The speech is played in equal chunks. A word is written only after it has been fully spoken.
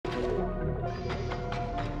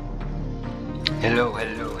Hello,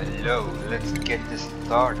 hello, hello. Let's get this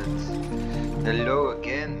started. Hello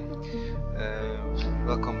again.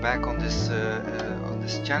 Welcome back on this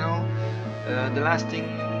channel. The last thing,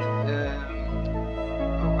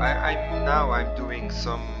 I'm doing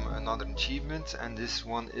another achievement, and this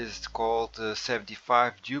one is called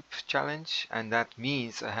 75 dupe challenge, and that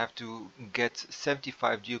means I have to get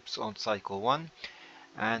 75 dupes on cycle 1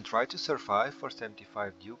 and try to survive for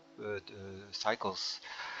 75 dupe cycles.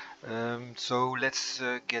 So let's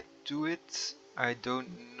get to it. I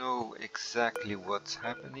don't know exactly what's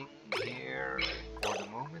happening here for the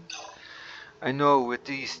moment. I know with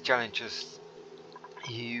these challenges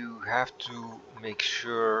you have to make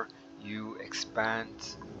sure you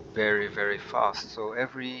expand very fast. So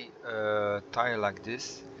every tile like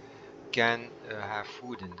this can have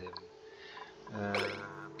food in them.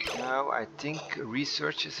 Now I think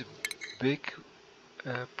research is a big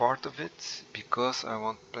part of it because I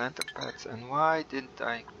want planter pads. And why didn't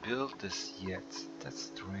I build this yet? That's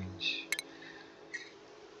strange.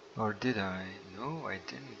 Or did I? No, I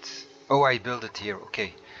didn't. Oh, I built it here.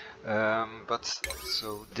 Okay. But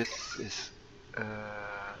so this is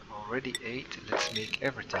already 8. Let's make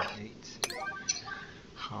everything 8.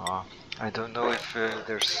 I don't know if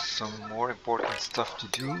there's some more important stuff to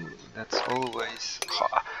do. That's always...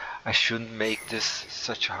 I shouldn't make this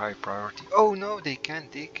such a high priority. Oh no, they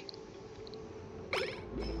can't dig.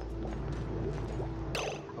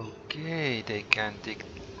 Okay, they can't dig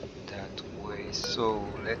that way. So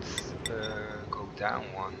let's go down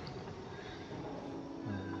one.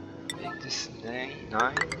 Make this 9.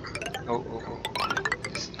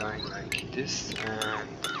 Make this 9 like this,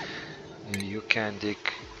 and you can dig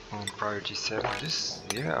on priority 7. This,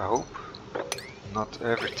 yeah, I hope. Not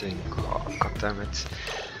everything. Oh, God damn it.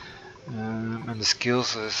 And the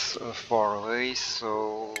skills is far away,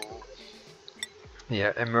 so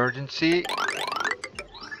yeah, emergency.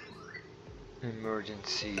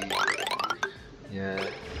 Yeah,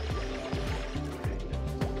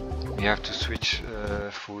 we have to switch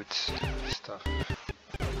food stuff.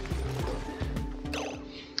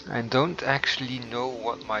 I don't actually know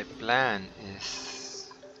what my plan is.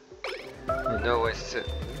 I know I said...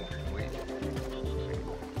 wait,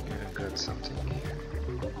 I got something here.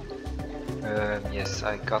 Yes,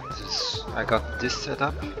 I got this set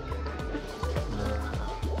up.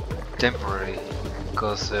 Temporary,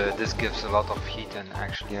 because this gives a lot of heat, and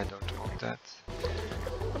actually I don't want that.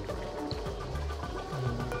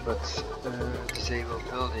 But disable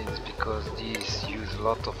buildings, because these use a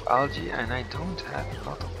lot of algae and I don't have a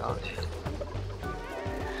lot of algae.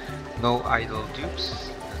 No idle dupes,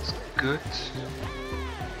 that's good.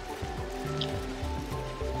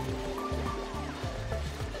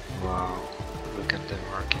 Wow, look at them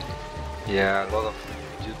working. Yeah, a lot of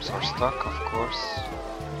dupes are stuck, of course.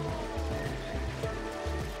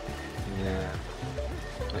 Yeah,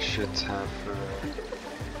 I should have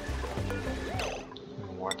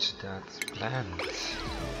watched that plant.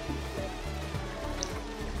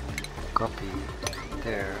 Copy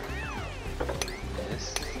there.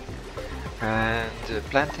 Yes. And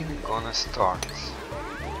planting gonna start.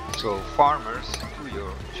 So farmers, do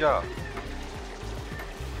your job.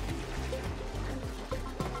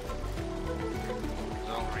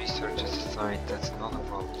 No research is assigned, that's not a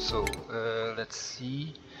problem. So let's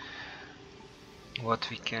see what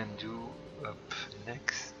we can do up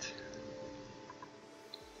next.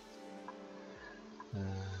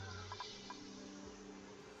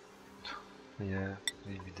 Yeah,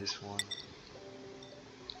 maybe this one.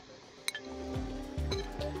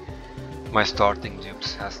 My starting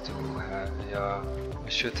dupes has to have, yeah, I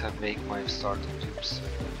should have made my starting dupes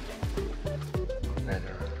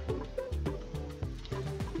better.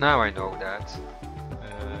 Now I know that.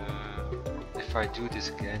 If I do this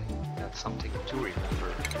again, that's something to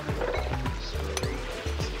remember. So let's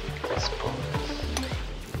take this part.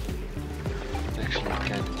 Actually, I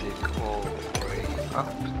can dig all the way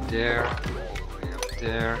up there, all the way up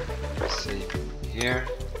there. Same here.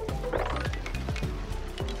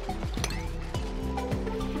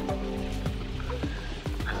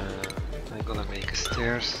 I'm gonna make a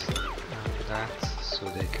stairs after that, so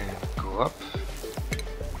they can go up.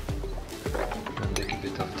 And dig a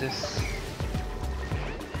bit of this.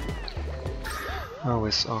 Oh,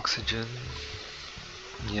 it's oxygen.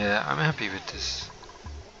 Yeah, I'm happy with this.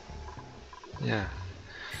 Yeah.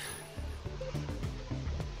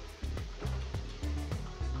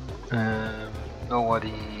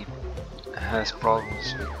 Nobody has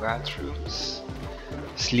problems with bathrooms.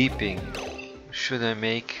 Sleeping. Should I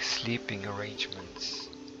make sleeping arrangements?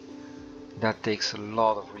 That takes a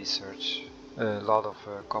lot of research. A lot of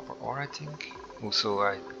copper ore, I think. Also,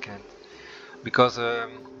 I can't. because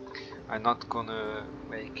I'm not gonna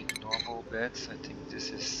make normal beds. I think this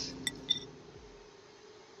is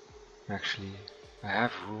actually, I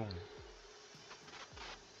have room.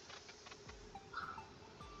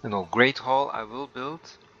 No, Great Hall I will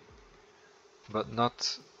build, but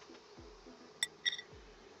not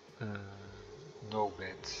no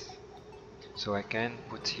beds. So I can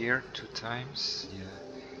put here 2 times. Yeah.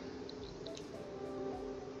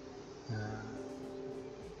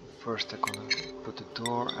 First I'm gonna put the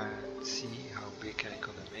door and see how big I'm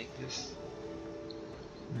gonna make this.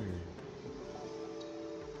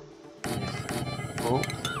 Yes. Oh.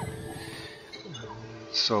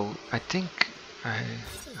 So I think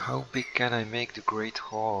how big can I make the Great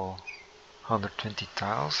Hall? 120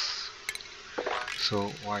 tiles.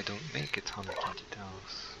 So why don't make it 120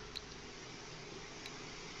 tiles?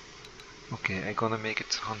 Okay, I'm gonna make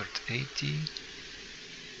it 180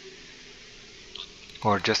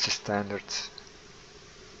 or just a standard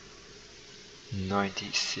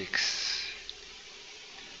 96.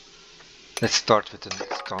 Let's start with the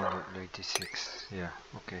standard 96. Yeah,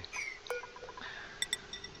 okay.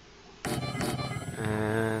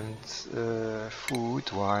 And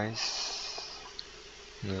food wise,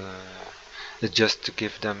 just to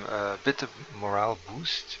give them a bit of morale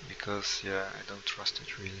boost, because yeah, I don't trust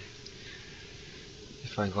it really.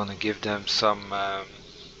 If I'm gonna give them some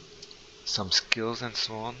skills and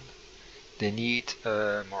so on, they need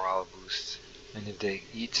a morale boost, and if they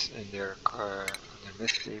eat in their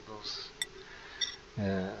mess tables,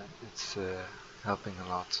 it's helping a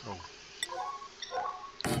lot. Oh.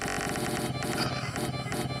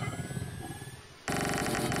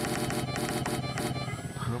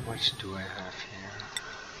 How much do I have here?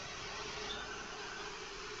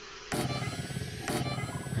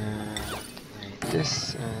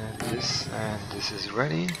 This and this and this is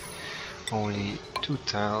ready. Only 2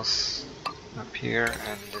 tiles up here,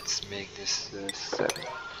 and let's make this 7.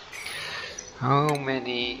 How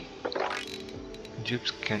many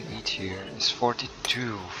dupes can eat here? It's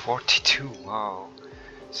 42. 42, wow.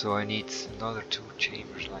 So I need another 2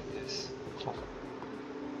 chambers like this. Oh.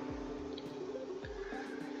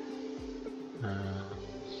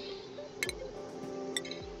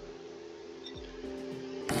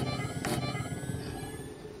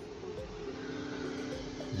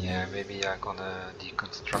 Yeah, maybe I'm gonna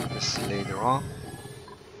deconstruct this later on.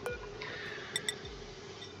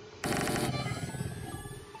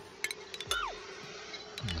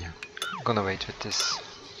 Yeah, I'm gonna wait with this.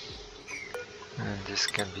 And this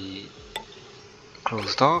can be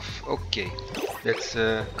closed off. Okay, let's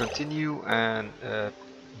continue, and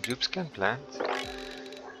dupes can plant.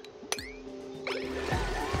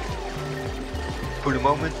 For the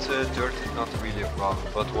moment, dirt is not really a problem,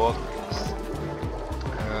 but water is.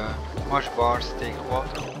 Mush bars take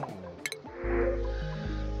water.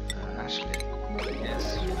 Ashley,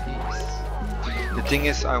 yes, please. The thing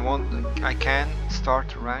is, I can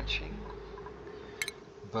start ranching,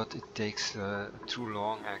 but it takes too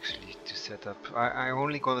long actually to set up. I'm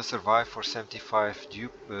only gonna survive for 75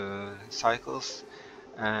 dupe cycles,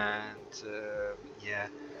 and yeah,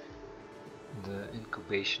 the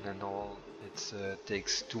incubation and all, it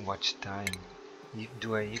takes too much time.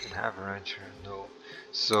 Do I even have a rancher? No.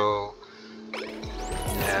 So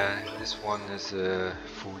yeah, this one is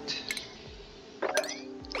food.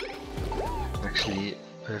 Actually,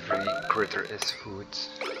 every critter is food.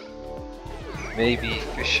 Maybe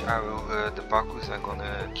fish I will, the bacchus I'm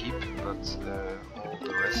gonna keep, but all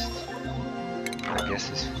the rest I guess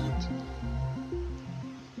is food.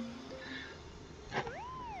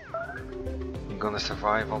 I'm gonna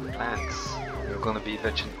survive on plants. We're gonna be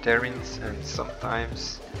vegetarians, and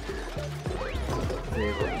sometimes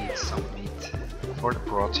they will eat some meat for the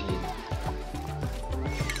protein.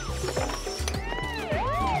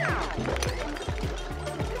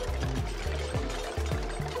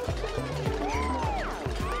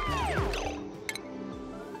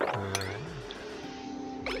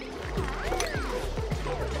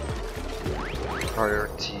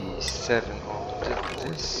 Priority 7 on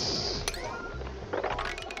this.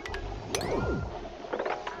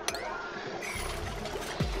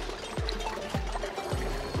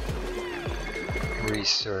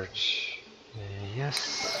 Research,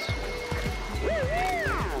 yes.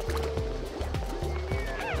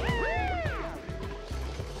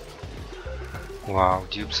 Wow,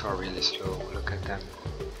 dupes are really slow, look at them.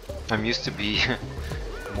 I'm used to be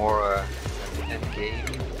more end game.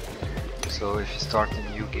 So if you start a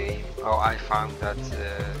new game, I found that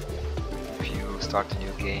if you start a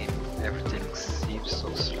new game, everything seems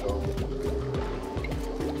so slow.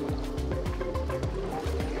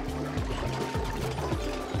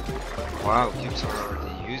 Wow, dupes are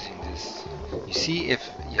already using this. You see, if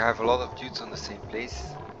you have a lot of dupes on the same place,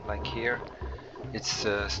 like here, it's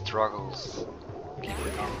struggles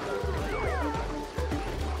keeping on.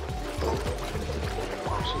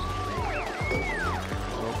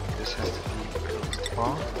 Oh, this has to be closed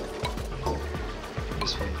off.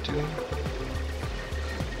 This one too.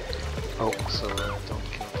 Oh, so don't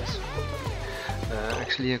kill this one.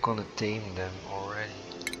 Actually, I'm gonna tame them already.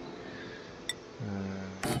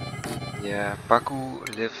 Yeah, Baku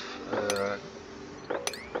live.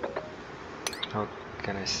 How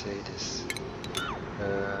can I say this?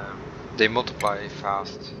 They multiply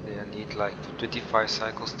fast. They need like 25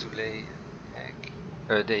 cycles to lay an egg.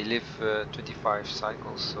 They live 25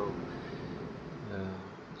 cycles, so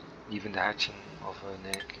even the hatching of an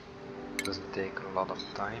egg doesn't take a lot of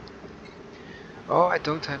time. Oh, I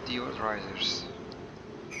don't have deodorizers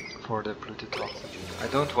for the polluted oxygen. I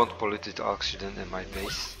don't want polluted oxygen in my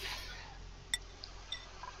base.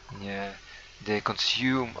 Yeah, they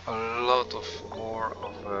consume a lot of more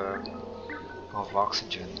of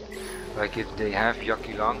oxygen. Like if they have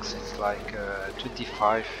yucky lungs, it's like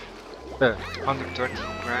 130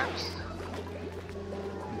 grams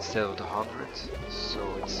instead of the 100. So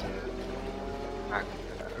it's a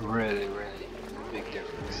really big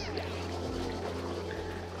difference.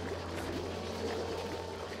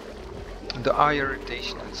 The eye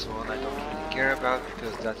irritation and so on I don't really care about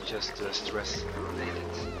because that's just stress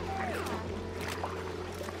related.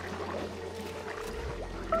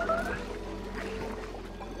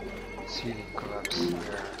 Ceiling collapse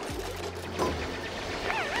there.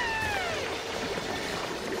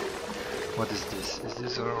 What is this? Is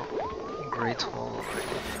this a great hall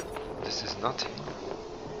already? This is nothing.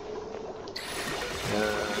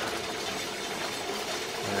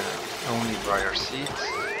 Only briar seeds.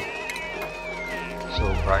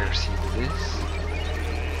 So briar seed it is.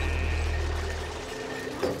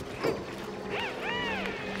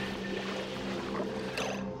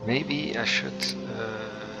 Maybe I should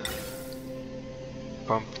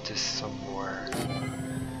bump this some more.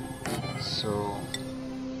 So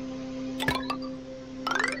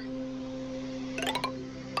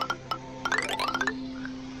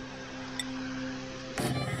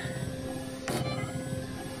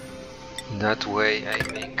that way I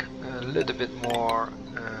make a little bit more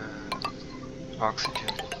oxygen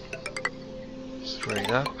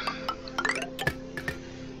straight up.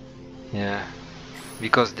 Yeah,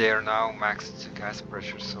 because they are now maxed gas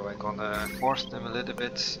pressure, so I'm gonna force them a little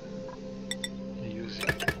bit using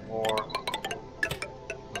more.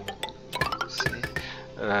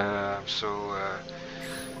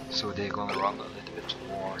 So they're gonna run a little bit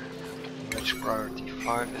more. Which priority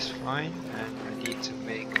 5 is fine, and I need to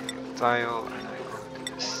make a tile, and I'm going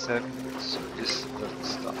to do 7, so this doesn't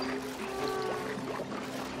stop.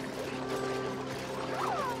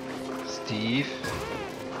 Steve.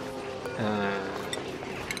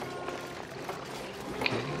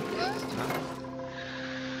 Okay, this is done.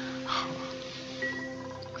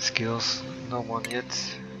 Skills, no one yet.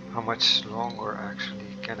 How much longer actually?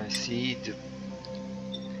 Can I see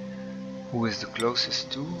who is the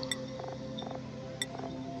closest to?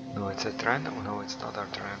 No, it's at random. No, it's not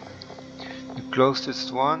at random. The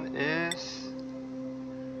closest one is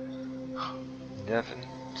 11.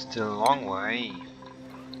 Still a long way.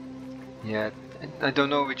 Yeah, I don't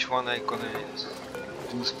know which one I'm gonna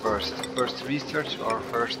do first. First research or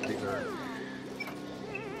first digger?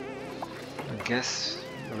 I guess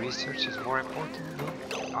research is more important. No?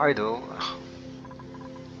 Idle.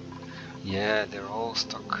 Yeah, they're all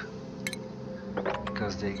stuck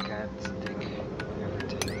because they can't dig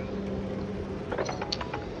everything.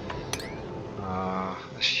 A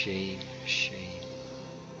shame, shame.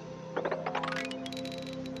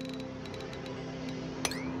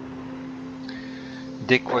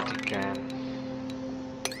 Dig what you can.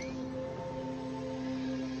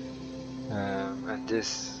 And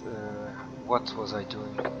this, what was I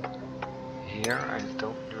doing here? I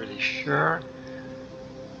don't really sure.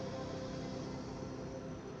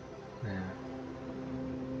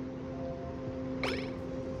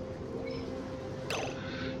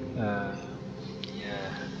 Yeah.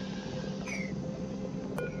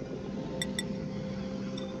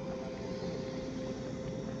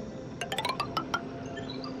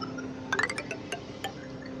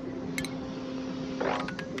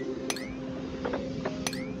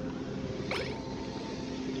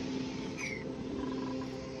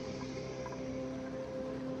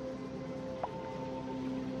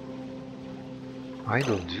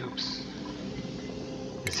 Idle dupes.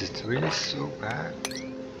 Is it really so bad?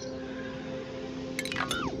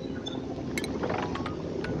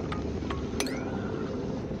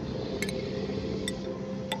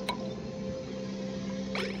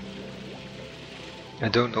 I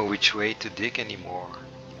don't know which way to dig anymore.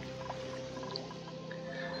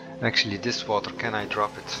 Actually, this water, can I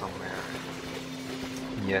drop it somewhere?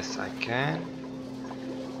 Yes, I can.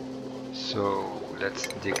 So let's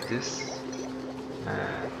dig this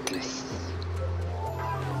and this.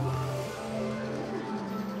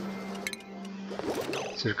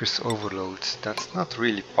 Circus overload. That's not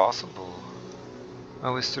really possible.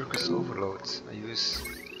 How is circus overload? I use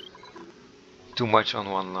too much on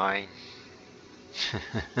one line.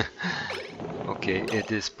 Okay,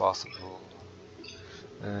 it is possible.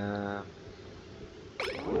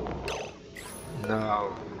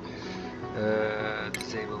 Now,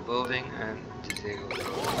 disable building and disable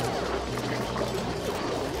building.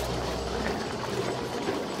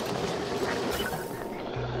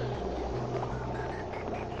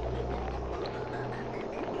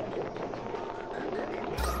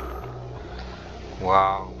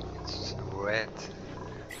 Wow, it's red.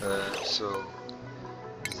 So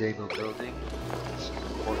disable building, it's an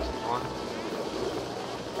important one.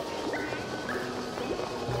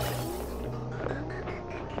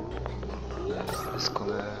 This is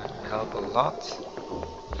gonna help a lot.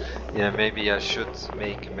 Yeah, maybe I should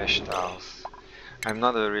make mesh tiles. I'm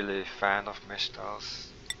not a really fan of mesh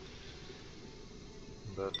tiles,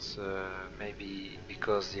 but maybe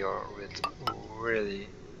because they are with really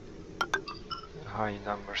high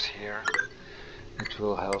numbers here, it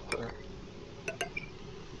will help.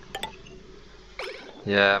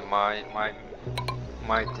 Yeah, my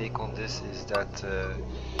take on this is that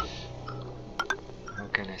how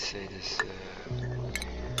can I say this?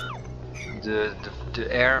 The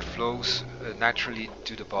air flows naturally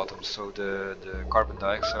to the bottom, so the carbon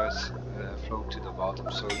dioxide flow to the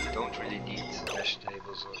bottom, so you don't really need mesh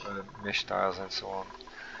tables or mesh tiles and so on.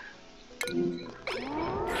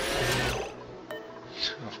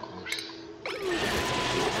 Of course.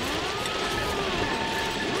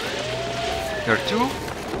 There are two?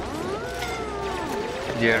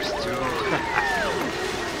 There's two.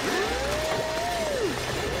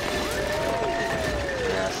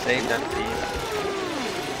 Yeah, save them please.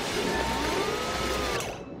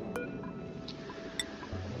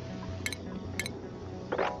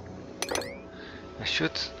 I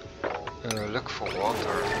should look for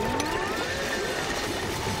water.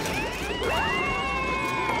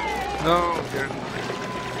 No, they're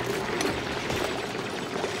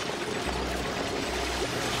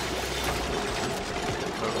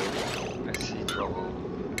oh, I see trouble.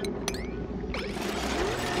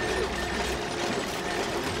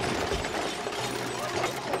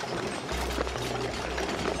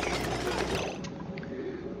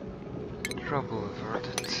 Trouble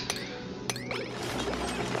averted.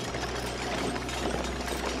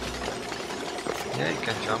 Yeah, you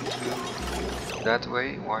can jump to that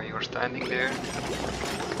way while you're standing there.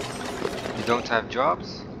 You don't have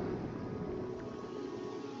jobs?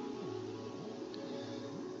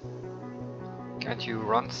 Can't you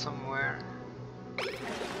run somewhere?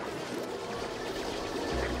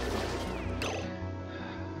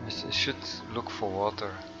 I should look for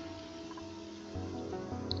water.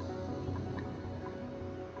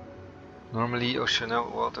 Normally Oceania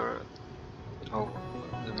water,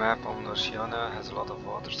 the map on Oceania has a lot of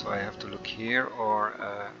water, so I have to look here or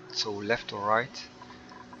so left or right.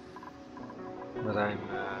 But I'm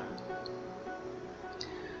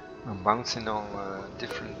bouncing on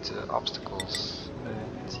different obstacles,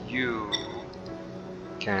 and you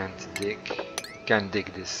can't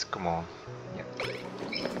dig this. Come on, yeah,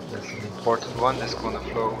 that's an important one. That's gonna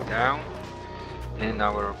flow down in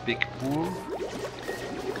our big pool.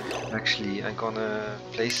 Actually, I'm gonna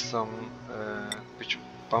place some pitch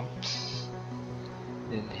pumps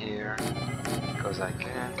in here because I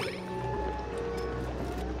can.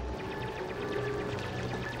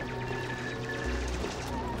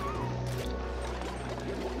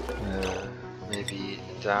 Maybe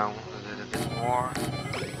down a little bit more.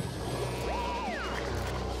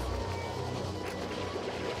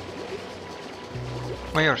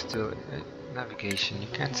 Why are still navigation? You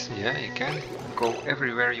can't see, yeah? You can go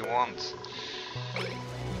everywhere you want.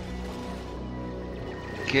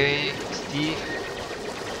 Okay, Steve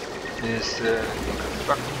is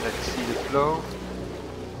constructing. Let's see the flow.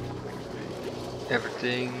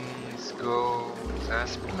 Everything goes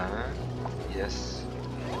as planned. Yes.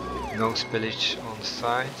 No spillage on the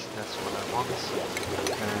side, that's what I want.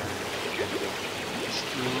 These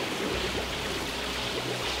two.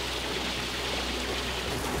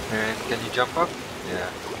 And can you jump up? Yeah,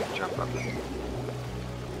 you can jump up.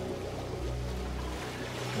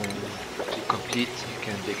 To complete, you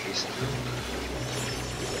can dig this too.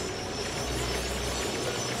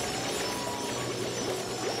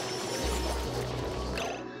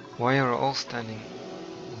 Why are all standing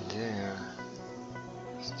there?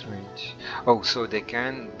 Strange. Oh, so they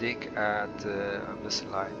can dig at the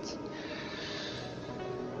light.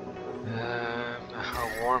 How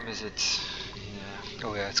warm is it? Yeah.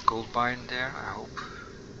 Oh yeah, it's cold by in there. I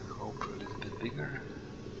hope a little bit bigger.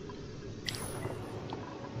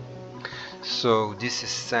 So this is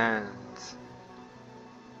sand.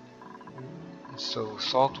 So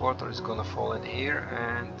salt water is gonna fall in here,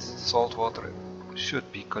 and salt water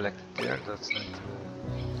should be collected there. That's not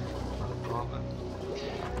a problem.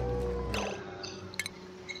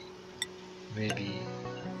 Maybe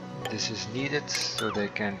this is needed so they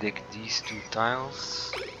can dig these two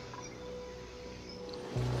tiles.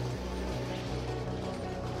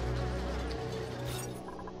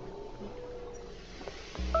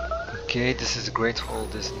 Okay, this is a great hole.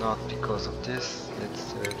 This is not because of this.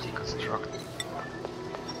 Let's deconstruct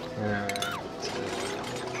and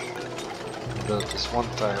build this one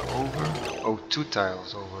tile over. Oh, two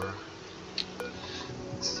tiles over.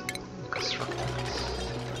 Let's deconstruct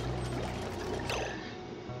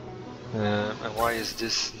it. And why is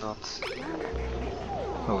this not?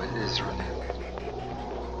 Oh, it is running.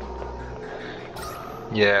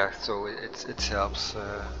 Yeah, so it helps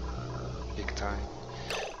big time.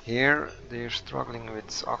 Here they're struggling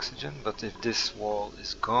with oxygen, but if this wall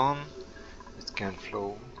is gone, it can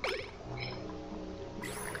flow.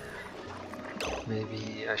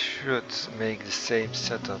 Maybe I should make the same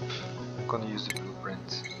setup. I'm gonna use the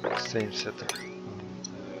blueprint. Same setup.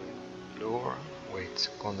 Lower. Wait,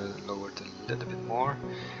 gonna lower it a little bit more.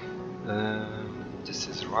 This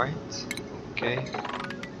is right. Okay.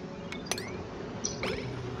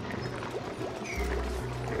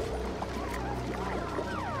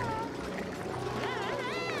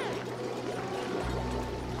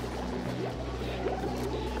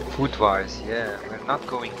 Food-wise, yeah, we're not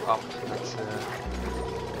going up. That's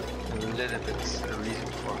a little bit a reason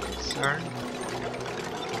for concern.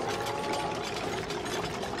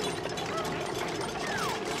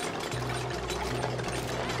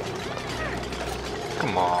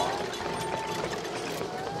 Come on.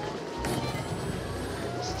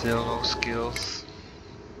 Still no skills.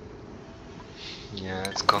 Yeah,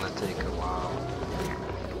 it's gonna take a while.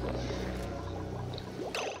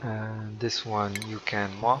 And this one you can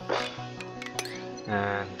mop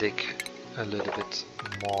and dig a little bit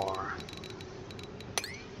more.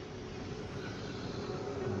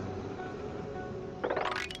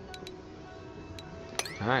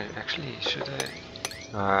 Actually, should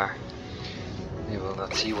I? You will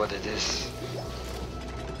not see what it is.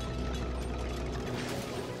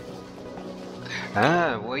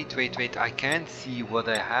 Wait, I can't see what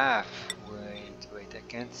I have. Wait, I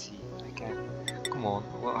can't see. I can't. Come on,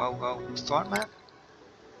 how start map?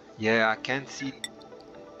 Yeah, I can't see.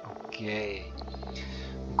 Okay.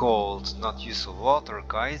 Gold, not use of water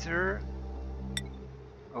geyser.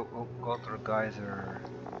 Oh, water geyser.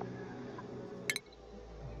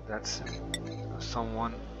 That's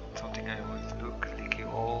something I want to look. Leaky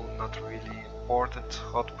hole, not really important.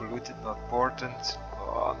 Hot polluted, not important.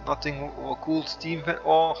 Nothing cool steam vent.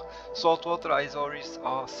 Oh, salt water. I already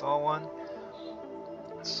saw one.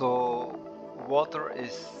 So water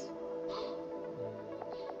is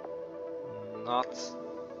not.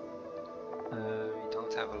 We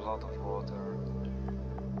don't have a lot of water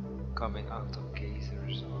coming out of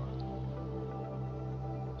geysers.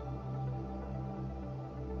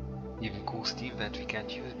 Even cool steam vent we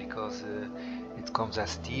can't use because it comes as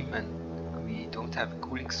steam and we don't have a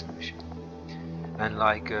cooling solution. And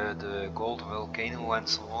like the gold volcano and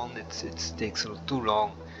so on, it takes too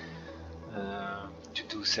long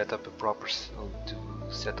to set up a proper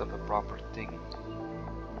thing.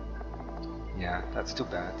 Yeah, that's too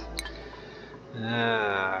bad.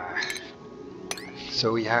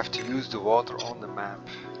 So we have to use the water on the map.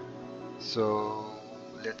 So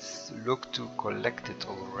let's look to collect it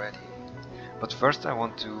already. But first I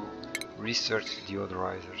want to research the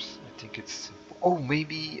deodorizers. I think it's... Oh,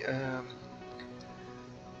 maybe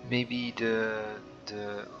the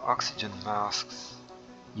oxygen masks.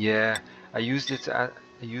 Yeah, I used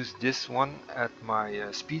this one at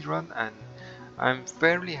my speed run, and I'm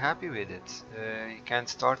fairly happy with it. You can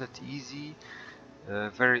start it easy,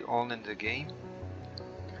 very on in the game.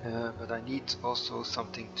 But I need also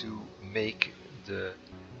something to make the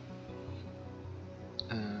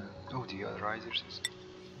deodorizers.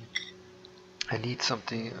 I need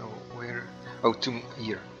something where... Oh,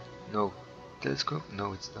 here. No, telescope?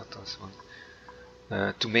 No, it's not this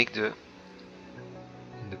one. To make the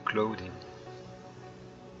clothing.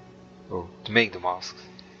 Oh, to make the masks.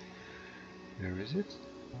 Where is it?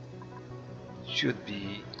 It should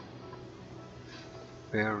be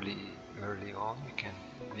fairly early on. You can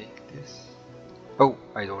make this. Oh,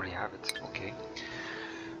 I already have it. Okay.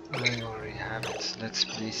 I already have it. Let's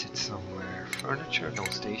place it somewhere. Furniture, no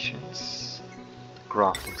stations.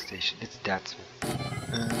 Crafting station, it's that one.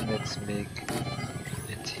 And let's make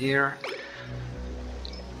it here.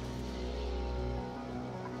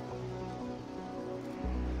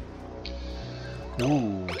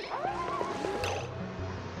 Ooh.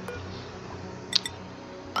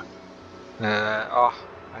 Oh,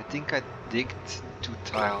 I think I digged 2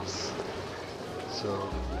 tiles. So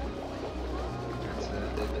that's a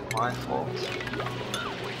little bit my fault.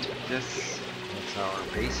 Wait with this. That's our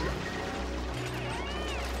basic.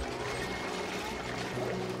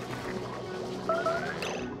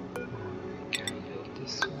 We can build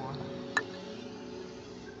this one.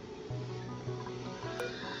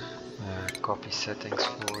 Copy settings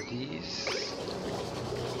for these.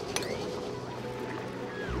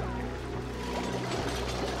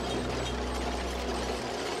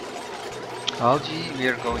 Algae, we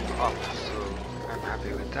are going up, so I'm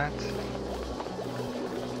happy with that.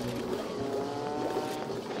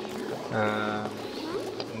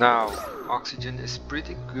 Now, oxygen is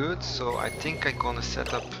pretty good, so I think I'm gonna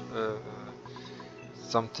set up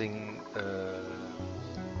something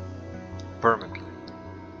permanently.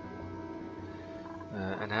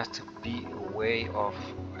 And has to be away of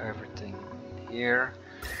everything here.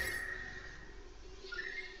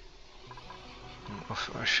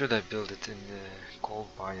 Or should I build it in the cold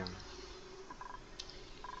biome?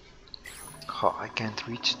 Oh, I can't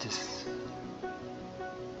reach this.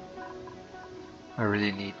 I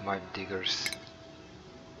really need my diggers.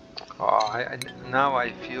 Oh, now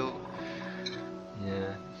I feel,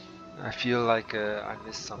 yeah, I feel like I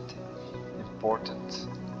missed something important.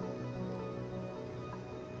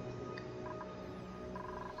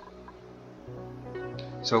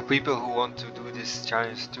 So people who want to do this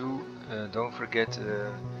challenge too, don't forget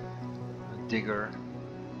a digger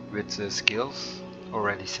with skills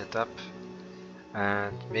already set up.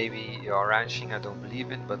 And maybe you're ranching, I don't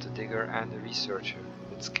believe it, but a digger and a researcher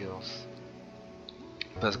with skills.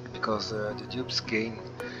 But because the dupes gain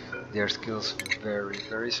their skills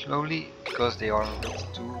very slowly, because they are a bit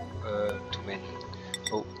too many.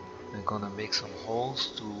 Oh, I'm gonna make some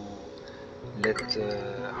holes to let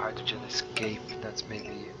the hydrogen escape. That's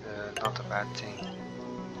maybe not a bad thing.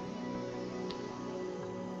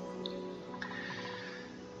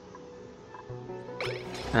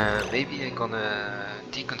 Maybe I'm gonna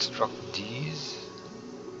deconstruct these.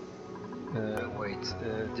 Wait,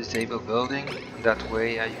 disable building. That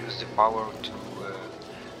way I use the power to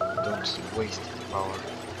don't waste the power.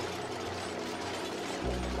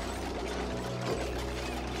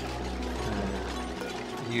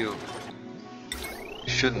 You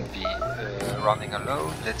shouldn't be running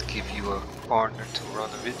alone. Let's give you a partner to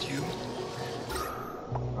run with you.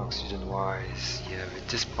 Oxygen wise, yeah, with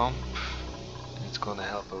this pump it's gonna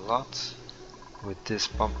help a lot. With this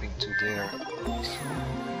pumping to there.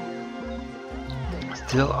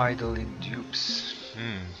 Still idle in dupes.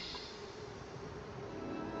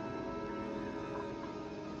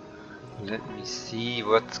 Let me see,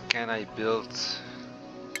 what can I build?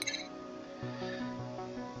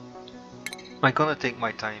 I'm gonna take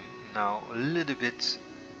my time now a little bit,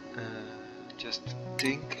 just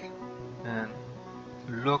think and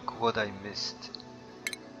look what I missed.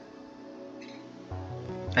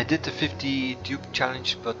 I did the 50 dupe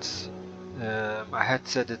challenge, but I had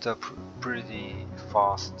set it up pretty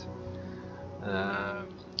fast.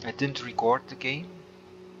 I didn't record the game,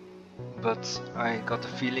 but I got the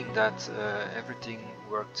feeling that everything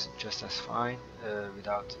worked just as fine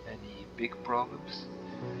without any big problems.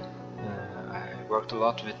 I worked a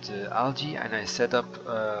lot with algae, and I set up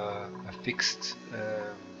a fixed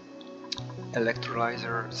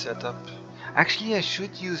electrolyzer setup. Actually, I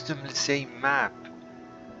should use the same map.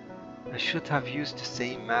 I should have used the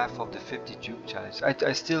same map of the 50 tube challenge.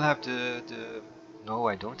 I still have the... No,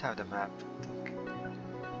 I don't have the map, I think.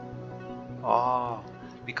 Oh,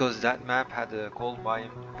 because that map had a cold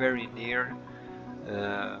biome very near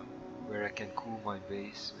where I can cool my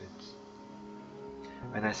base with.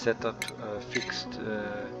 And I set up a fixed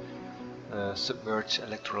submerged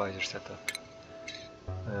electrolyzer setup.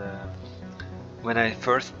 When I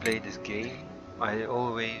first played this game, I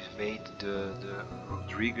always made the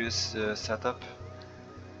Rodriguez setup,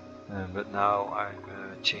 but now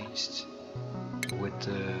I've changed with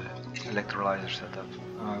the electrolyzer setup.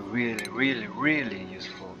 Really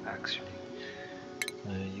useful actually.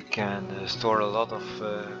 You can store a lot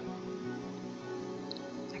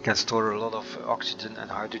of oxygen and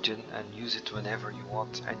hydrogen and use it whenever you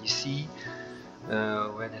want. And you see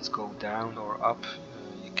when it's going down or up,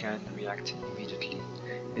 can react immediately.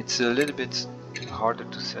 It's a little bit harder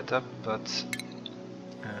to set up, but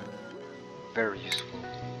very useful.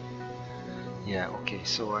 Yeah, okay,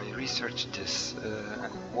 so I researched this,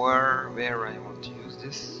 and where I want to use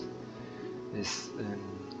this is in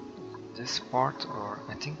this part, or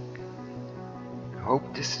I think, I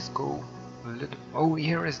hope this is go a little, oh,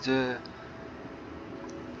 here is the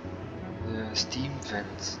steam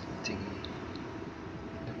vent thingy,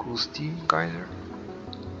 the cool steam geyser.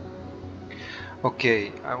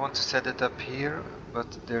 Okay, I want to set it up here, but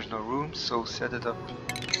there's no room, so set it up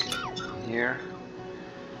here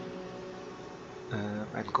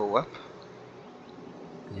and go up.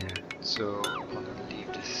 Yeah, so I'm gonna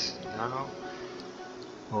leave this now,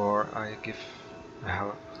 or I give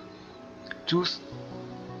two.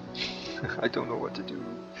 I don't know what to do.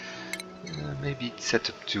 Maybe set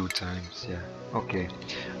up 2 times. Yeah. Okay.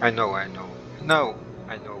 I know. No,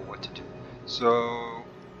 I know what to do. So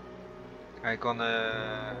I'm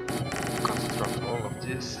gonna construct all of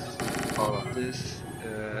this.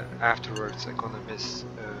 Afterwards, I'm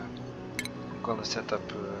gonna set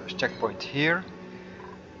up a checkpoint here.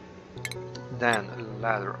 Then a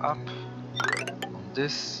ladder up on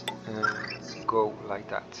this and go like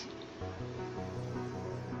that.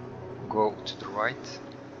 Go to the right.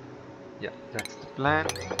 Yeah, that's the plan.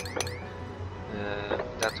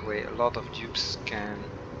 That way a lot of dupes can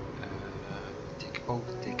dig. Oh,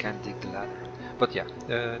 they can't dig the ladder. But yeah,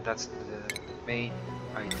 that's the main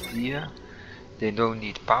idea. They don't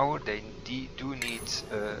need power, they do need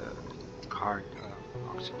hard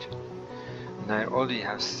oxygen. And I already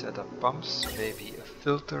have set up pumps, maybe a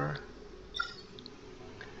filter.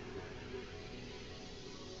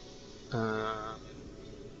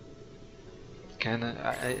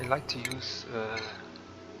 I like to use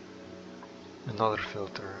another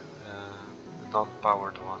filter, a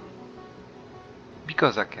non-powered one,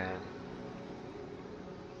 because I can.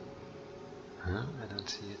 Huh? I don't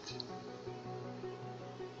see it.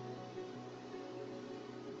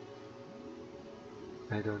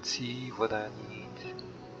 I don't see what I need.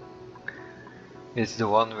 It's the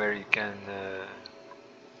one where you can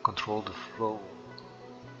control the flow.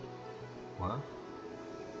 What?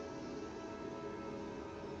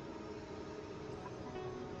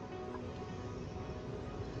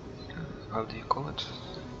 How do you call it?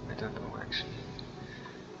 I don't know actually.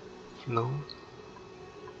 Flow?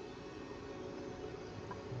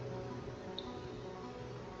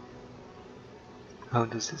 How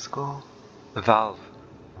does this go? A valve.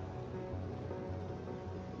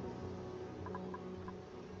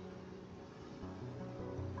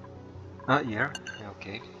 Ah, here.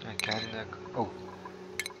 Okay, I can. Oh.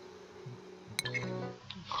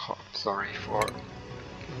 Sorry for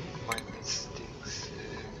my mistakes.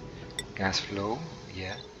 Gas flow,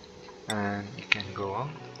 yeah. And you can go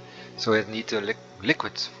on. So it needs a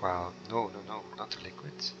liquid valve. No, not a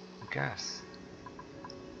liquid. Gas.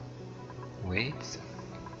 Wait.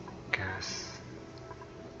 Gas.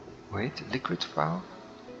 Wait, liquid valve?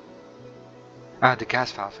 Ah, the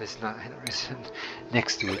gas valve is not isn't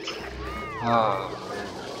next to it. Oh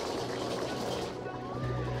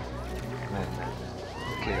man.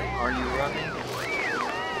 Okay, are you running?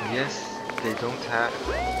 Yes, they don't have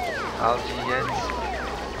algae yet.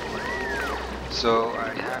 So I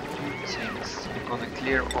have 2 things. I'm gonna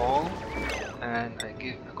clear all, and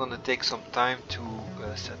I'm gonna take some time to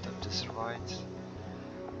set up this right.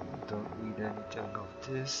 Don't need anything of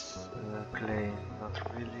this. Clay, not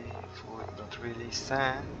really. Food, not really.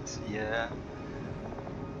 Sand, yeah.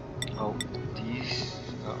 Oh, these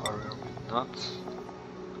are not.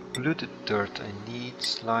 Polluted dirt, I need.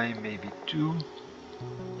 Slime, maybe 2.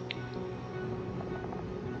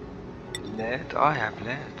 Lead, I have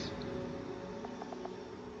lead.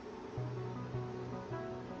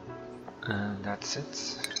 And that's it.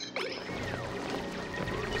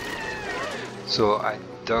 So I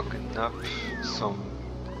dug up some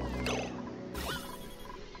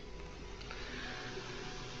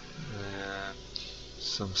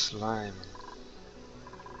slime.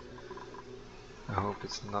 I hope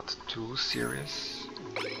it's not too serious.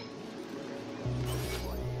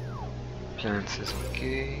 Plants is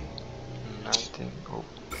okay. Nothing. Oh,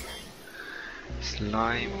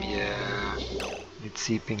 slime, yeah, it's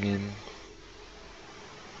seeping in.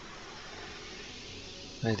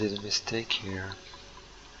 I did a mistake here.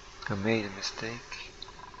 I made a mistake.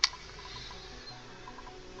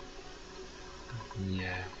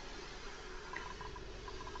 Yeah.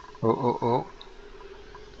 Oh.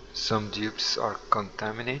 Some dupes are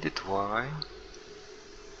contaminated. Why?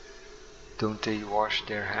 Don't they wash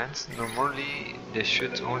their hands? Normally they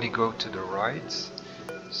should only go to the right.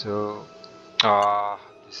 So,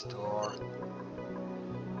 this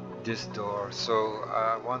door. So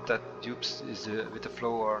I want that dupes is with the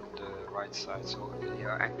flow on the right side. So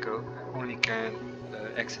yeah, Anko only can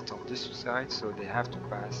exit on this side, so they have to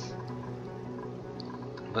pass.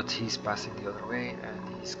 But he's passing the other way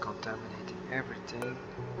and he's contaminating everything.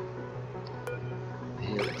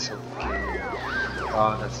 Here it's okay.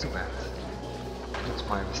 Oh, that's too bad. That's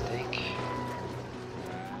my mistake.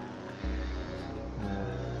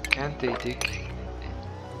 Can't they dig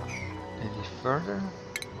any further?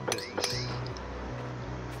 What is this?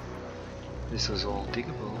 This was all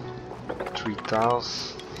diggable. 3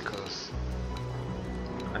 tiles because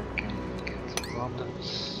I can get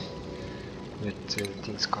problems with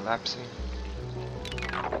things collapsing.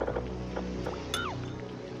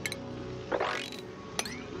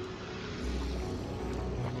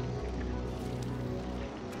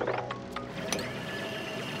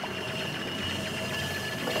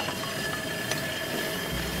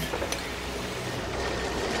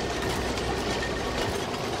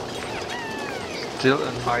 Still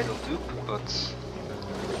an idle dupe, but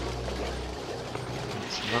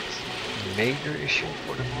it's not a major issue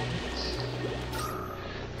for the moment.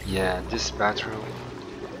 Yeah, this bathroom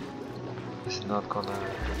is not gonna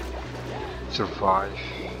survive.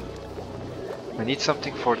 I need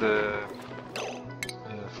something for the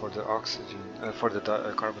oxygen, for the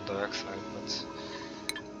carbon dioxide, but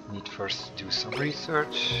need first to do some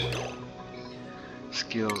research.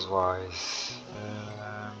 Skills wise.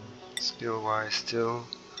 Skill-wise, still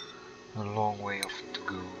a long way off to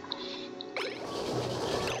go.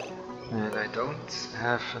 And I don't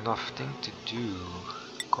have enough thing to do.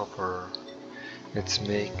 Copper. Let's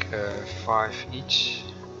make 5 each.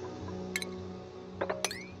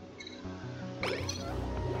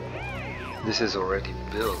 This is already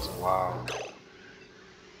built, wow.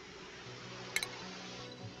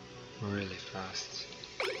 Really fast.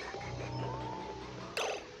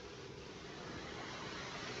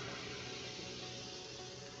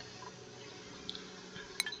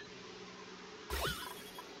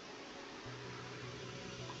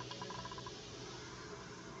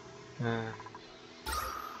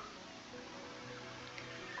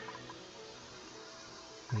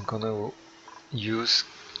 I'm gonna use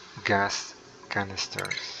gas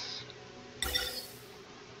canisters.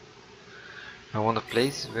 I want a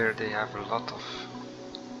place where they have a lot of...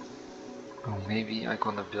 Oh, maybe I'm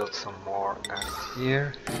gonna build some more out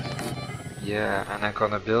here. Yeah, and I'm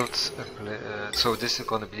gonna build so this is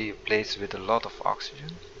gonna be a place with a lot of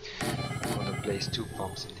oxygen. I'm gonna place 2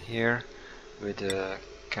 pumps in here with a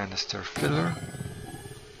canister filler.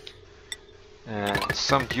 And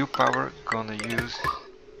some dew power gonna use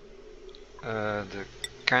the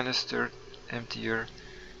canister emptier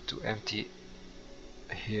to empty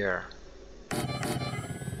here,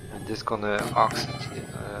 and this gonna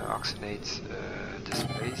oxygenate this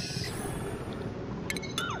place.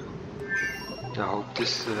 I hope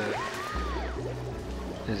this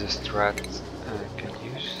is a strat I can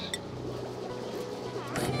use.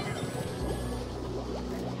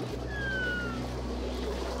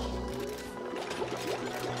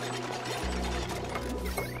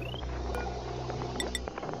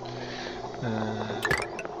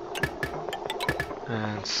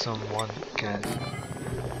 And someone can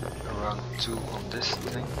run 2 on this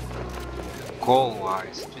thing. Coal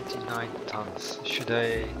wise, 29 tons. Should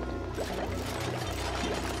I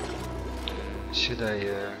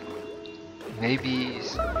maybe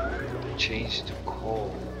change to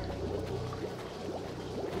coal?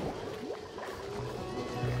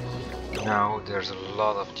 Now there's a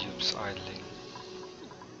lot of tubes idling.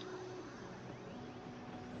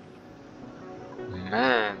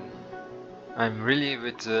 Man, I'm really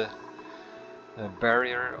with the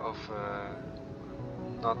barrier of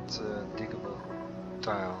not diggable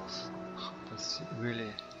tiles. That's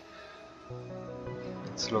really,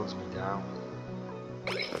 it slows me down.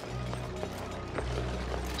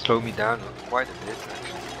 Slow me down quite a bit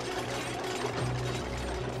actually.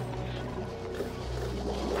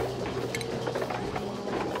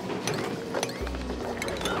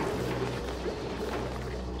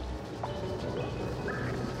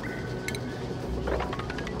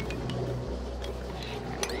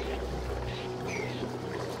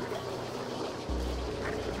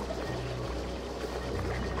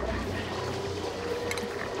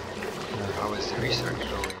 How is the research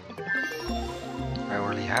going? I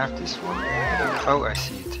only have this one. Oh, I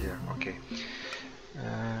see it here. Okay.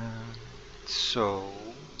 So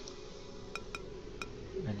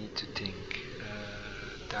I need to think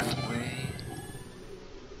that way.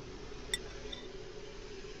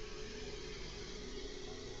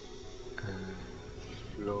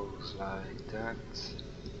 Flows like that.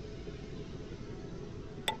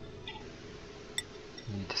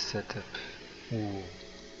 setup. Ooh.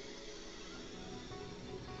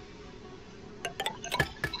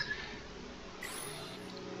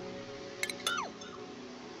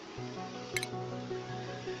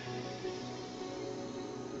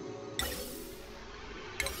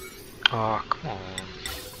 Oh, come on.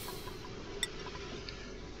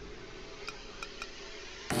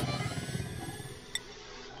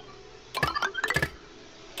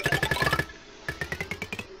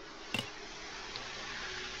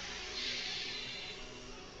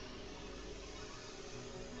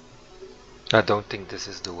 I don't think this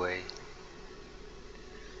is the way.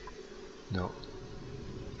 No,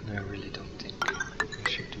 I really don't think I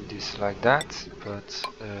should do this like that, but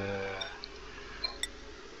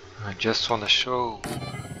I just want to show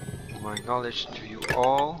my knowledge to you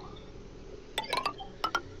all.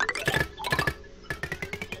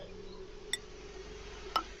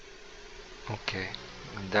 Okay,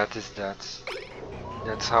 and that is that.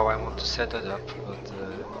 That's how I want to set it up, but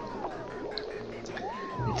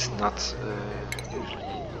it's not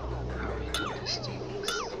usually how you do these things.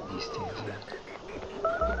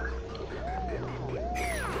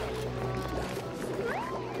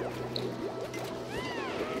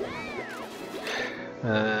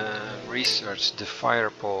 Research the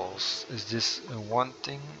fireballs. Is this one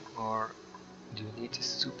thing, or do you need a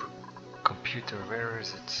supercomputer? Where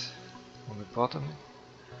is it? On the bottom?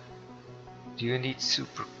 Do you need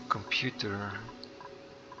supercomputer?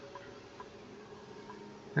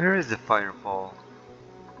 Where is the fireball?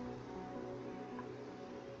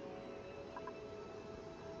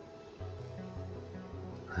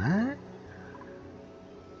 Huh?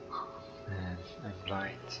 Man, I'm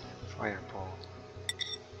blind. Fireball.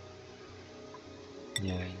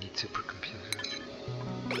 Yeah, I need supercomputer.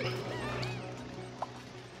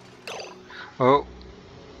 Oh,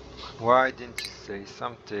 why didn't you say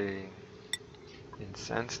something? In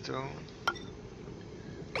sandstone?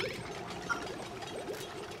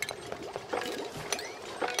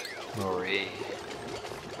 Marie.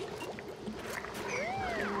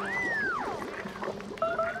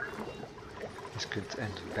 This could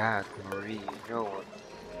end bad, Marie, you know what?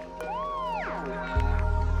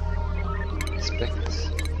 Inspect,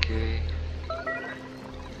 okay.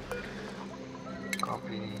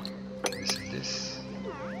 Copy this and this.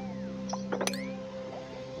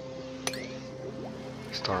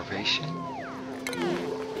 Starvation.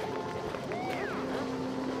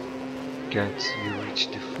 Can't you reach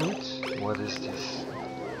the food? What is this?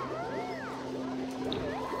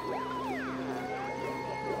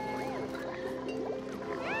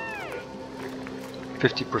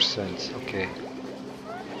 %, okay.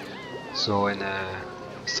 So in a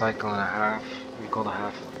cycle and a half, we're gonna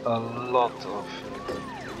have a lot of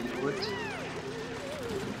liquid.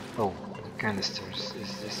 Oh, the canisters.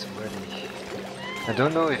 Is this ready? I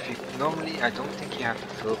don't know if you normally. I don't think you have to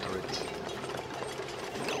filter it.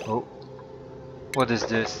 Oh, what is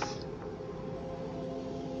this?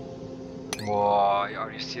 Why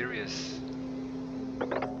are you serious?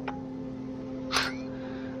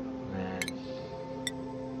 Man,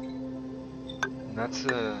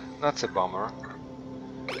 that's a bummer.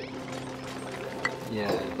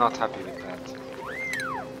 Yeah, not happy with that.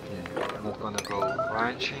 Yeah, I'm not gonna go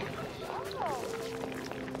ranching.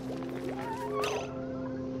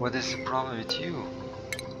 What is the problem with you?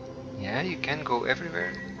 Yeah, you can go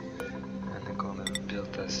everywhere. And I'm gonna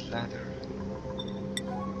build this ladder.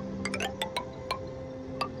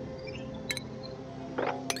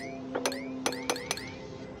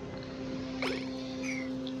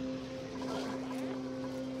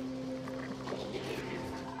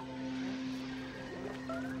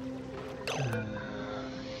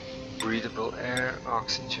 Breathable air,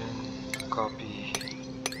 oxygen, copy.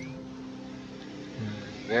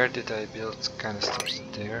 Where did I build canisters?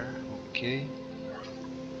 There, okay.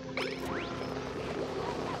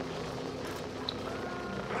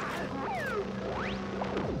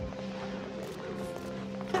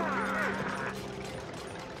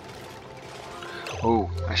 Oh,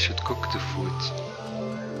 I should cook the food.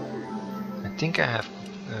 I think I have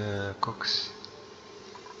cooks.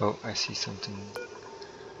 Oh, I see something.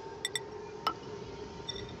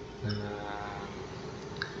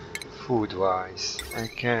 Food wise, I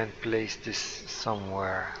can place this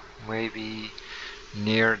somewhere, maybe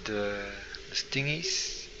near the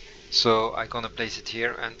stingies. So I'm gonna place it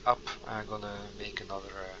here, and up I'm gonna make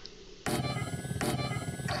another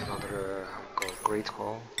how you call it, great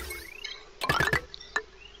hall.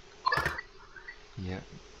 Yeah,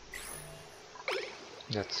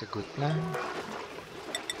 that's a good plan.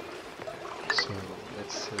 So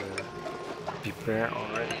let's prepare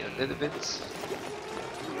already a little bit.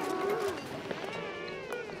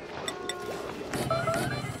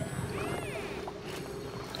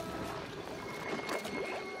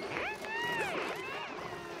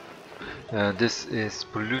 This is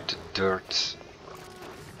polluted dirt.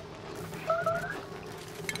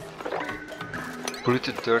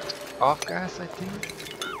 Polluted dirt off gas, I think.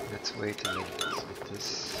 Let's wait a minute with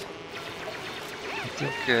this. I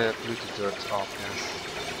think polluted dirt off gas.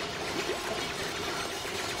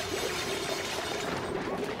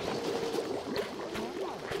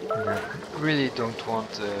 And I really don't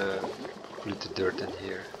want polluted dirt in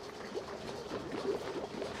here.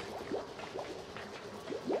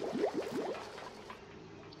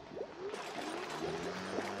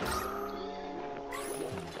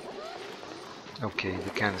 Okay, the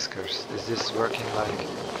canisters. Is this working like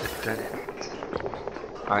intended?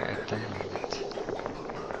 I intended.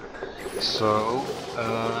 So,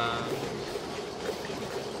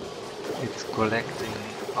 it's collecting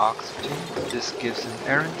oxygen. This gives an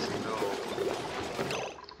errand? No.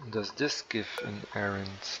 Does this give an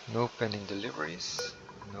errand? No pending deliveries.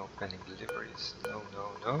 No pending deliveries. No,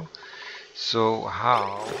 no, no. So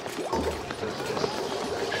how does this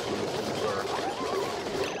actually work?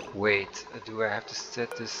 Wait, do I have to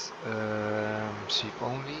set this sheep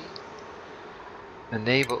only?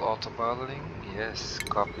 Enable auto bottling? Yes,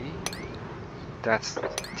 copy. That's the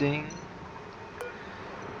thing.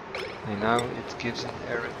 And now it gives an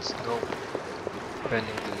errand, no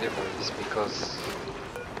pending deliveries, because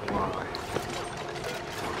why?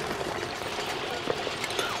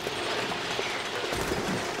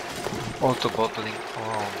 Auto bottling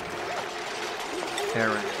on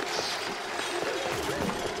errands.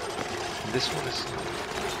 This one is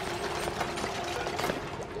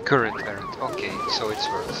current errand. Okay, so it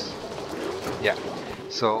works. Yeah.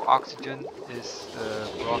 So oxygen is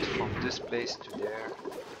brought from this place to there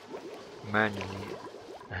manually.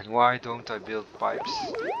 And why don't I build pipes?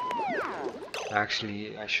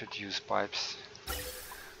 Actually, I should use pipes.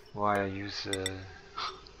 Why I use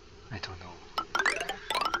I don't know.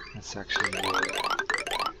 It's actually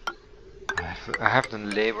I have the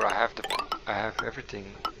labor. I have everything.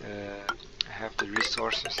 I have the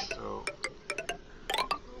resources. So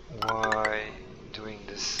why doing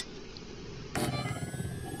this?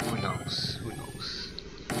 Who knows? Who knows?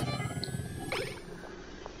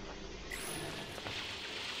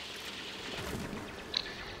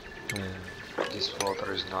 This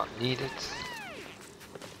water is not needed.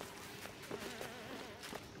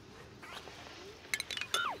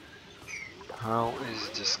 How is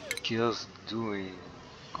the skills doing?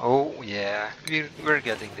 Oh yeah, we're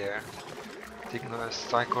getting there. Taking a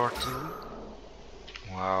Psychor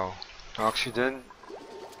 2. Wow. Oxygen.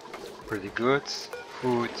 Pretty good.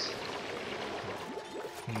 Food.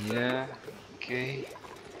 Yeah. Okay.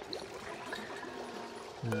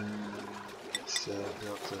 Let's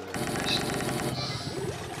build the vegetables.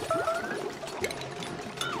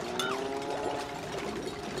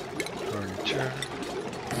 Furniture.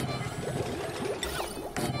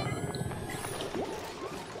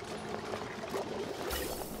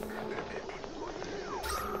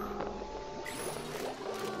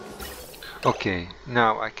 Okay,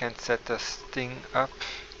 now I can set this thing up.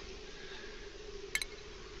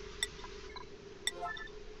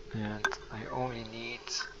 And I only need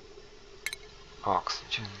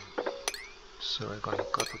oxygen. So I'm gonna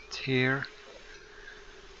cut it here.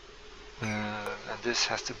 And this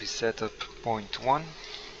has to be set up 0.1.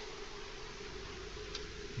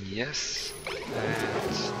 Yes.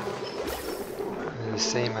 And the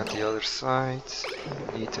same at the other side.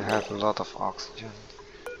 Need to have a lot of oxygen.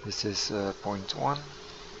 This is 0.1.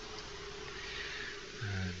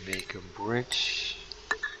 And make a bridge.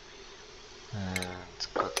 And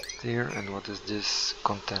cut it there. And what is this?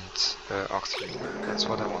 Content oxygen. That's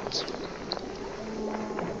what I want.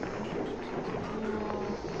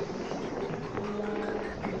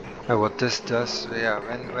 And what this does, yeah,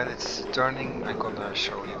 when it's turning, I'm gonna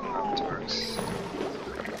show you how it works.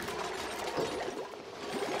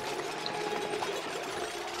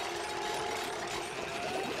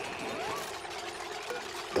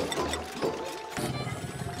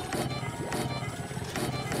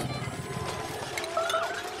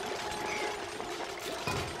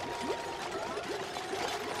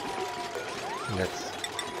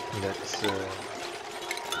 Let's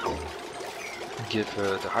give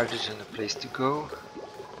the hydrogen a place to go.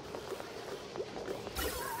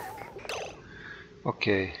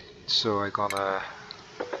 Okay, so I'm gonna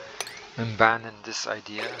abandon this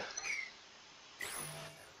idea.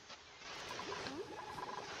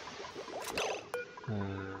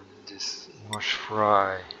 This mush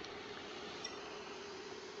fry.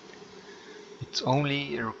 It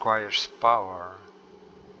only requires power.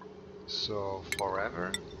 So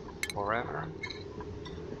forever.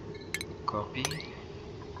 Copy.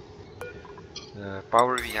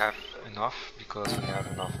 Power we have enough because we have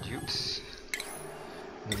enough dupes.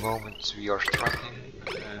 The moment we are struggling,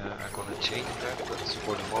 I'm gonna change that, but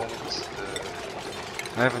for the moment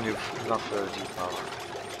I have enough dupe power.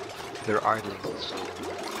 They're idling, so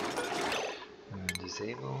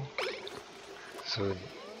disable. So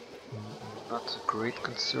not a great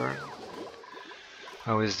concern.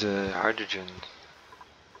 How is the hydrogen?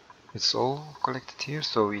 It's all collected here,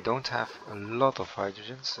 so we don't have a lot of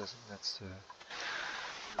hydrogens. That's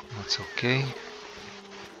okay.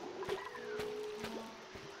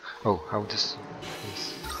 Oh, how this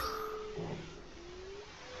is?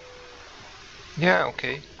 Yeah,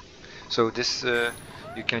 okay. So this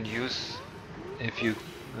you can use if you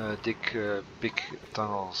dig big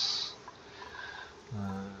tunnels.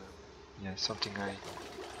 Yeah, something I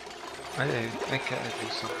can do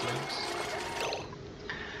sometimes.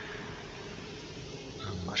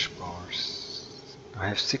 Mush bars. I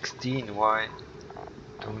have 16. Why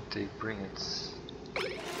don't they bring it?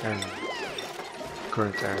 Errand.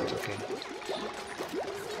 Current errand. Okay.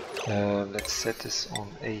 Let's set this on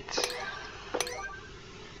 8.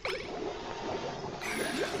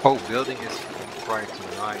 Oh, building is priority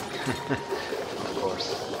 9. Of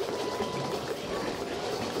course.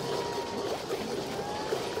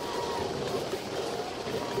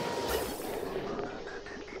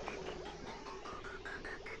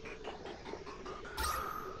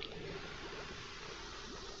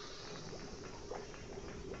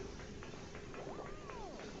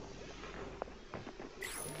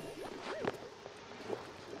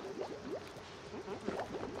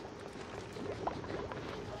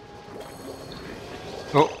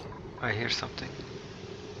 Oh, I hear something.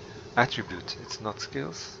 Attribute, it's not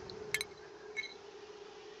skills.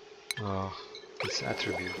 Oh, it's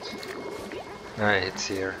attribute. Ah, it's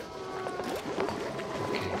here.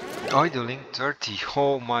 Okay. Idling 30.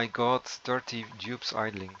 Oh my god, 30 dupes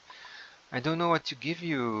idling. I don't know what to give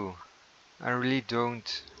you. I really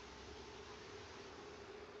don't.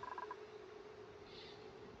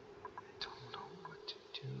 I don't know what to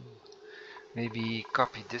do. Maybe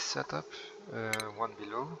copy this setup, one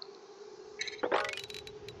below.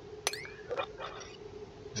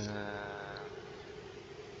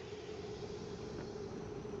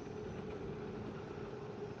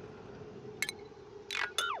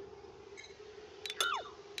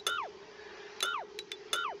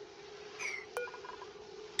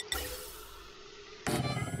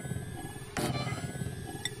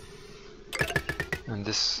 And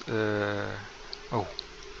this, oh.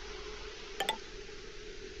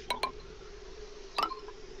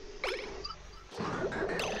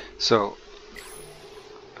 So,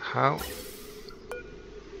 how?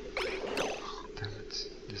 Damn it,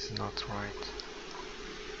 this is not right.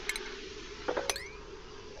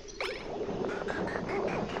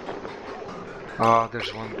 Ah,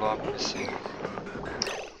 there's one blob missing.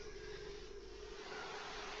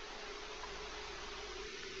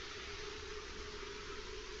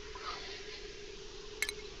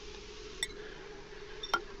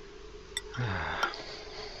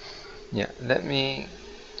 Yeah, let me...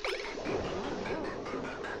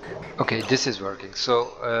 Okay, this is working.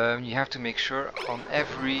 So you have to make sure on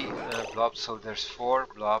every blob, so there's 4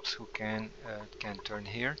 blobs who can turn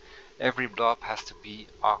here. Every blob has to be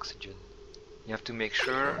oxygen. You have to make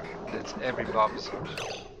sure that every blob is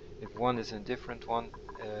oxygen. If one is a different one,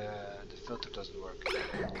 the filter doesn't work.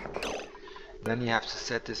 Then you have to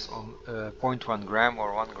set this on 0.1 gram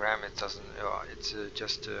or 1 gram. It doesn't. It's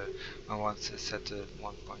just I want to set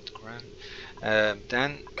 1 gram.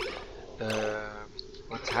 Then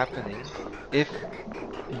what's happening if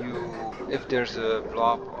there's a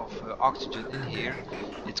blob of oxygen in here,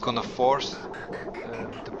 it's gonna force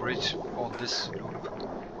the bridge on this loop.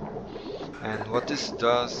 And what this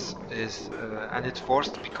does is, and it's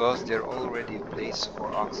forced because there's already a place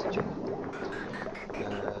for oxygen.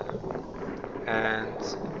 And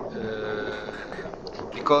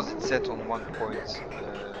because it's set on 1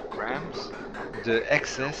 grams, the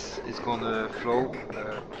excess is gonna flow,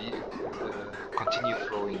 continue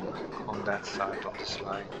flowing on that side of the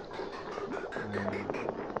slide,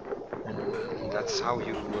 and that's how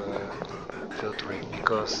you filter it.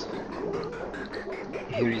 Because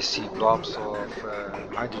here you see blobs of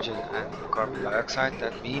hydrogen and carbon dioxide.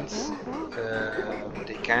 That means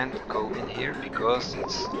they can't go in here because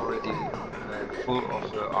it's already full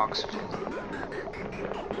of oxygen.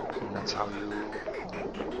 And that's how you...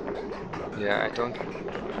 Yeah, I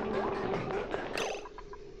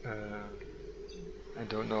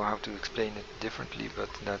don't know how to explain it differently, but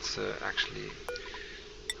that's actually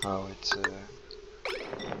how it's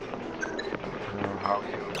how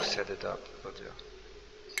you set it up. But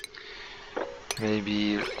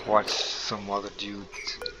Maybe watch some other dude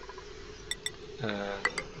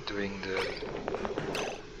doing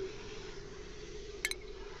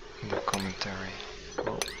the commentary.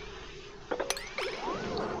 Oh.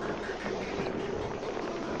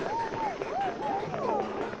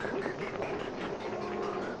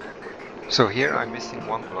 So here I'm missing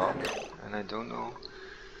one block and I don't know.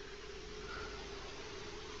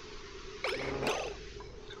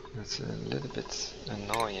 That's a little bit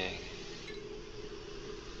annoying.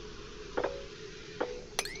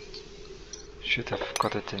 Should have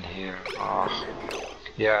got it in here. Ah,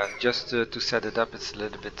 yeah. Just to set it up, it's a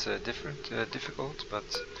little bit difficult, but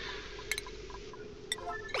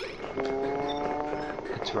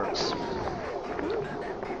it works.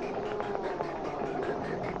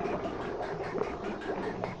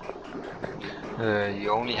 You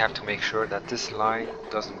only have to make sure that this line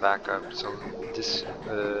doesn't back up. So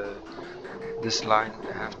this line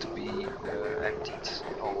have to be emptied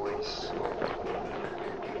always.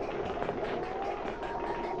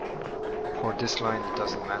 For this line it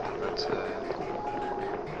doesn't matter, but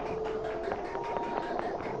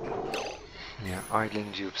yeah,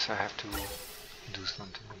 idling dupes, I have to do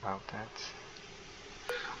something about that.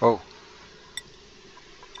 Oh.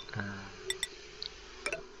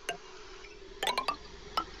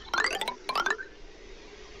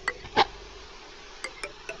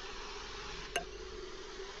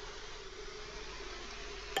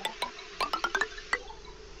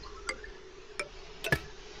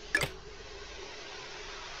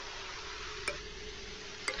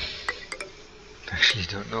 Actually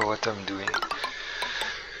don't know what I'm doing.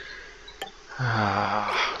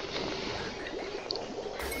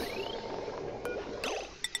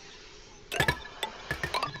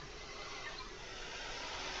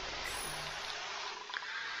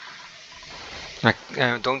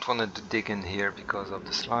 I don't want to dig in here because of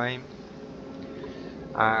the slime.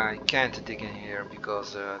 I can't dig in here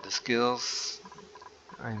because the skills.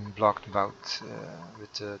 I'm blocked about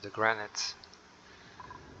with the granite.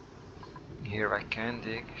 Here I can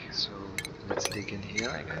dig, so let's dig in here,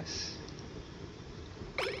 I guess.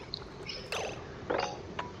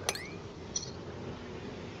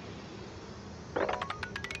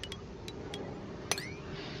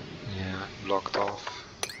 Yeah, blocked off.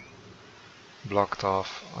 Blocked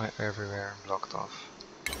off, everywhere blocked off.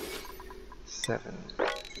 7.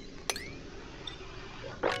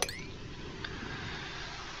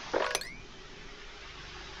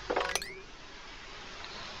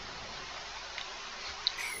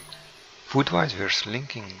 Food-wise we're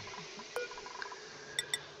slinking.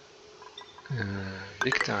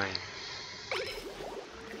 Big time.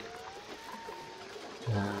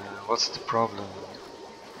 What's the problem?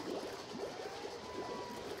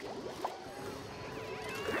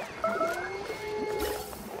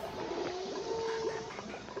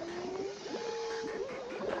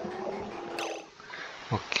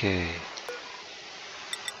 Okay.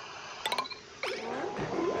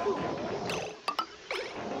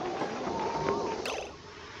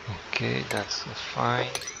 Okay, that's fine.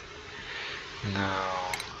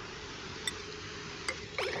 Now,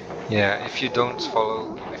 yeah, if you can't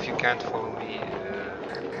follow me,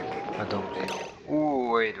 I don't blame you.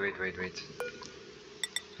 Ooh, wait.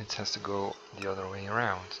 It has to go the other way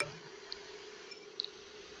around.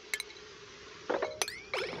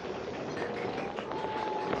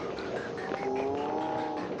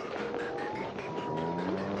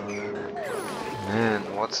 Man,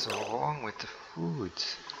 what's wrong with the food?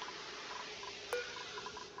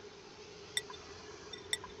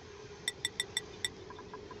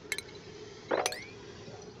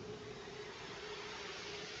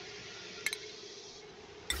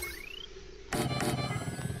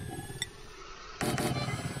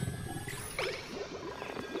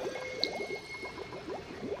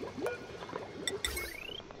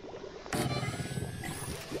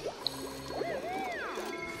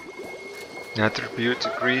 Attribute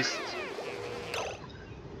decreased.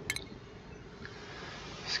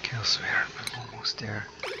 Skills where I'm almost there.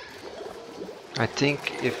 I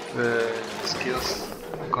think if skills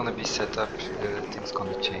are gonna be set up, things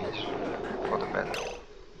gonna change for the better.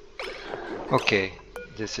 Okay,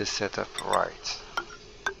 this is set up right.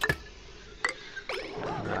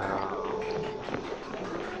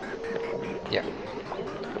 Yeah.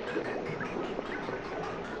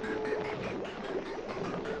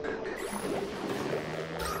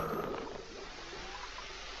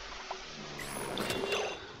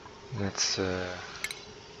 Let's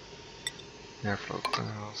airflow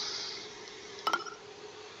tunnels.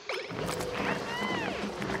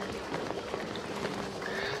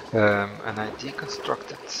 And I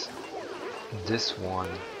deconstructed this one.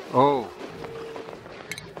 Oh,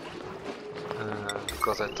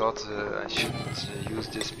 because I thought I shouldn't use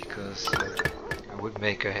this because I would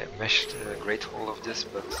make a meshed great hole of this,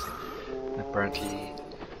 but apparently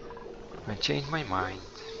I changed my mind.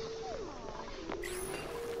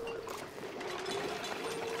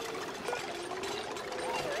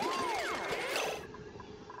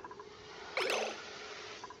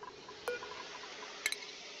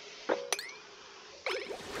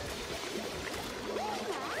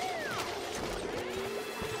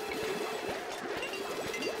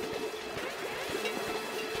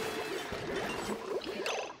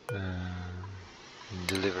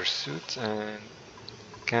 Deliver suit and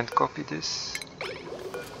can't copy this.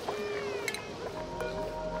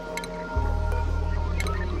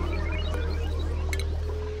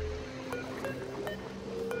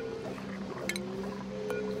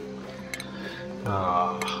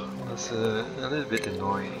 That's a little bit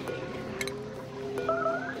annoying.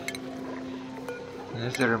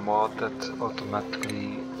 Is there a mod that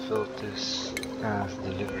automatically filled this as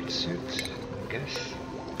delivered suit? I guess.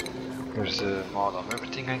 There's a mod of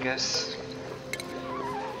everything, I guess.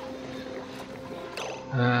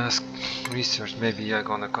 Research. Maybe I'm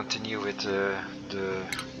gonna continue with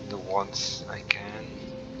the ones I can.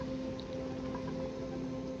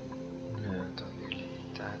 No, don't really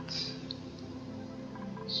need that.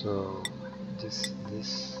 So this.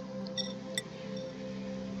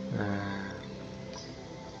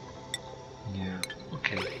 Yeah.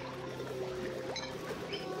 Okay.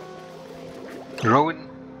 Rowan.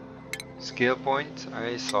 Scale point,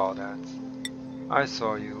 I saw that. I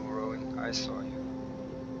saw you, Rowan, I saw you.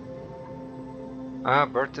 Ah,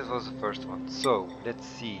 Bertus was the first one. So, let's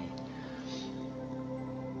see.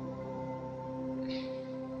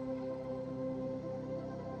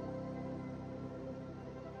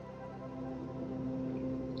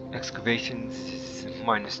 Excavations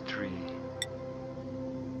 -3.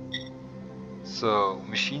 So,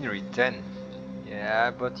 machinery 10.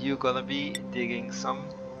 Yeah, but you're gonna be digging some.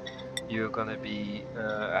 You're gonna be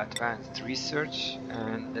advanced research,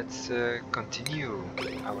 and let's continue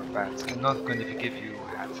our path. I'm not gonna give you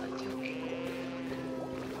hats, I think.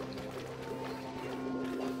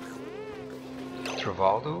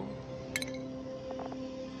 Travaldo.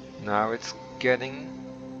 Now it's getting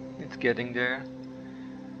there.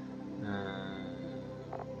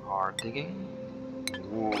 Hard digging.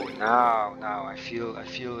 Whoa! Now I feel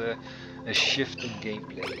a shift in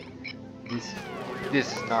gameplay. This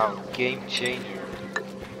is now game changer.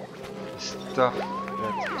 Stuff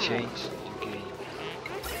that changed the game.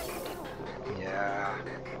 Yeah.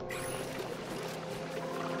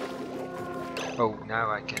 Oh, now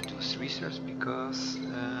I can do research because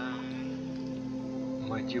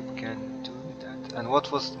my dupe can do that. And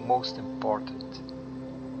what was most important?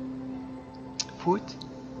 Food?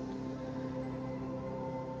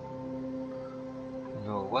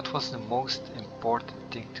 No, what was the most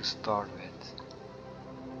important thing to start with?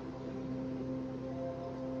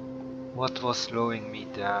 What was slowing me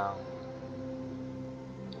down?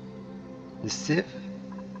 The sieve?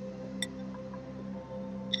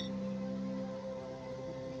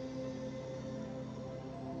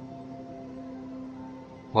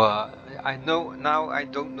 Well, I know now. I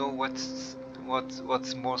don't know what's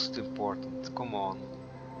most important. Come on,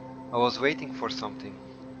 I was waiting for something.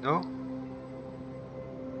 No?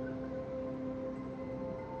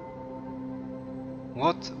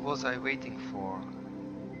 What was I waiting for?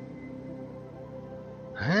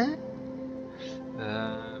 Huh?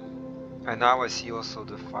 And now I see also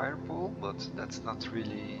the fireball, but that's not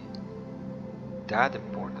really that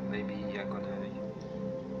important. Maybe I'm gonna.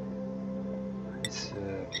 It's.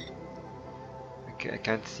 I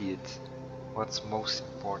can't see it. What's most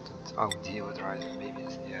important? Oh, deodorizer. Maybe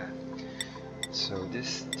it's, yeah. So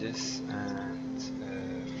this and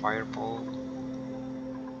fireball.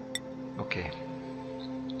 Okay.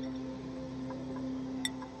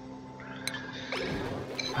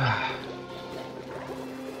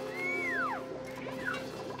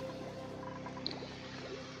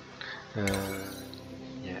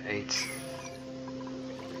 Yeah, 8.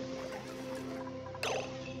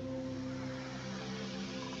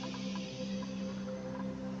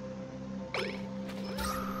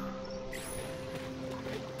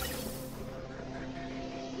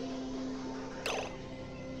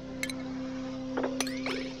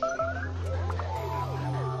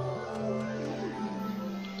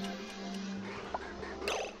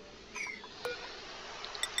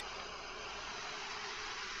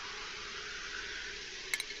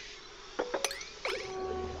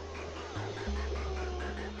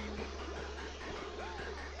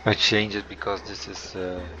 I change it because this is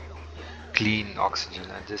clean oxygen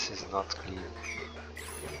and this is not clean.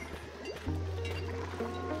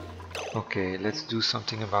 Okay, let's do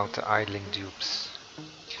something about the idling dupes.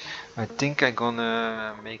 I think I'm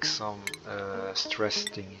gonna make some stress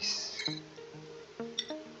thingies.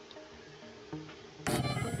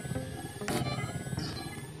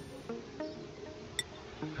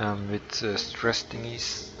 With stress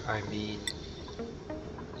thingies, I mean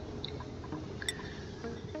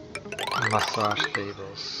massage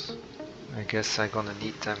tables. I guess I'm gonna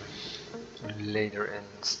need them later in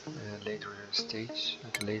later stage,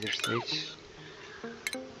 at a later stage.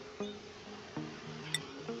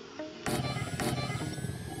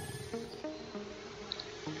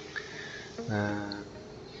 Um,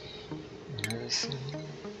 Medicine,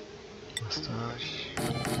 massage.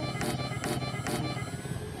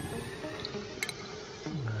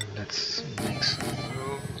 Let's make some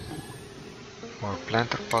room, more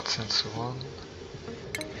planter pots and so on.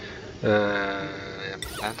 Yeah,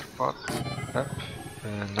 planter pot up.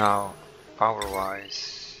 Now, power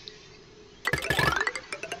wise,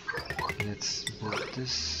 let's build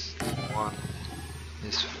this. One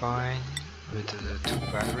is fine with the 2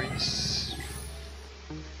 batteries.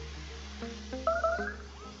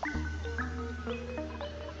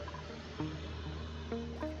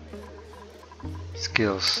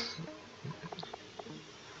 Skills.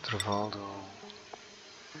 Travaldo.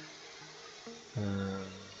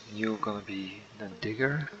 You're gonna be the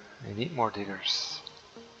digger. I need more diggers.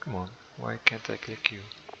 Come on, why can't I click you?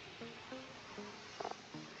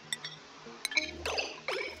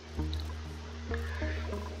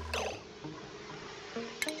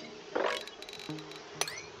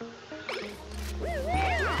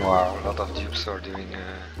 Wow, a lot of dupes are doing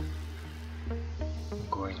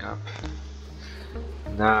going up.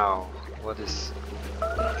 Now, what is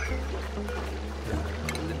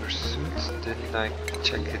liver suit? Didn't I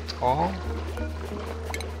check it all?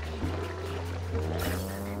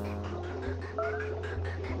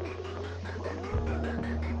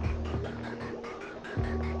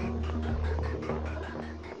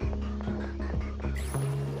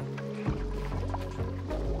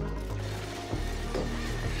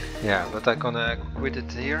 Yeah, but I'm gonna quit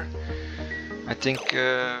it here. I think,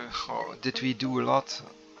 did we do a lot?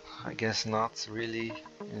 I guess not really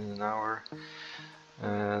in an hour.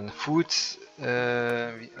 And foods,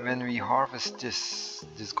 when we harvest this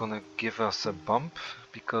gonna give us a bump,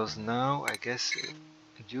 because now I guess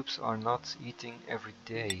dupes are not eating every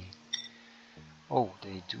day. Oh,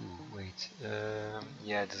 they do, wait.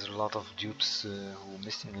 Yeah, there's a lot of dupes who are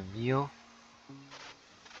missing a meal.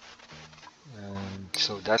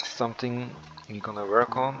 So that's something we're gonna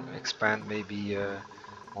work on, expand maybe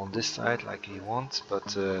on this side like we want, but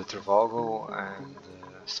Travago and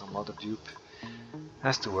some other dupe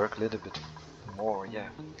has to work a little bit more, yeah.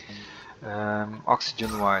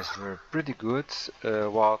 Oxygen wise we're pretty good.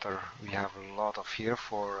 Water we have a lot of here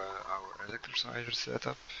for our electrolyzer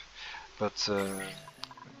setup, but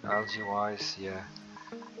algae wise, yeah.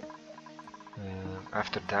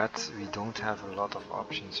 After that we don't have a lot of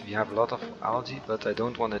options. We have a lot of algae, but I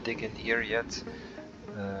don't want to dig in here yet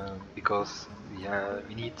because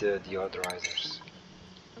we need the deodorizers.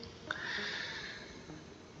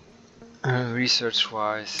 Research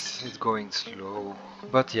wise it's going slow,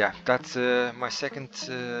 but yeah, that's my second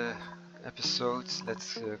episode.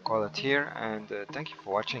 Let's call it here, and thank you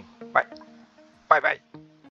for watching. Bye bye.